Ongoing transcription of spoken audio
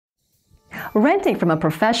Renting from a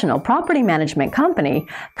professional property management company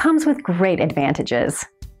comes with great advantages.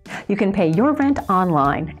 You can pay your rent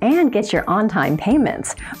online and get your on-time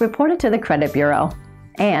payments reported to the credit bureau.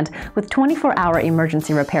 And with 24-hour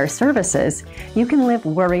emergency repair services, you can live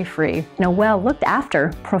worry-free in a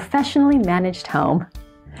well-looked-after, professionally managed home.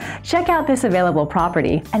 Check out this available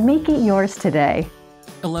property and make it yours today.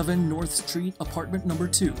 11 North Street, apartment number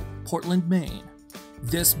 2, Portland, Maine.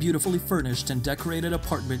 This beautifully furnished and decorated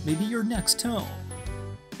apartment may be your next home.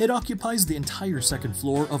 It occupies the entire second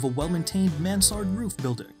floor of a well-maintained mansard roof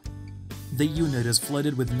building. The unit is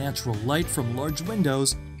flooded with natural light from large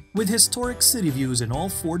windows with historic city views in all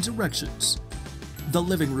 4 directions. The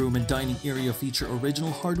living room and dining area feature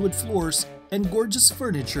original hardwood floors and gorgeous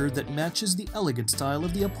furniture that matches the elegant style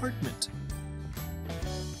of the apartment.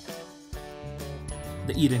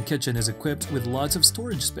 The eat-in kitchen is equipped with lots of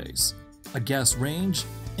storage space, a gas range,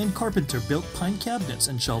 and carpenter-built pine cabinets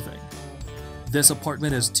and shelving. This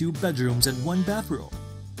apartment has 2 bedrooms and 1 bathroom.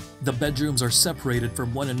 The bedrooms are separated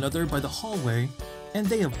from one another by the hallway, and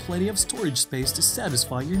they have plenty of storage space to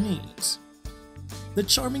satisfy your needs. The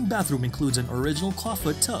charming bathroom includes an original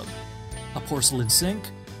clawfoot tub, a porcelain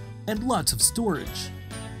sink, and lots of storage.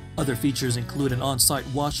 Other features include an on-site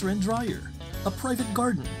washer and dryer, a private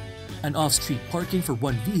garden, an off-street parking for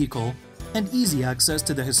 1 vehicle, and easy access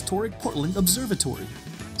to the historic Portland Observatory,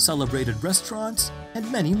 celebrated restaurants, and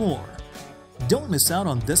many more. Don't miss out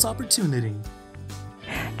on this opportunity.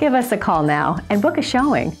 Give us a call now and book a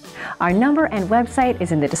showing. Our number and website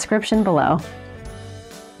is in the description below.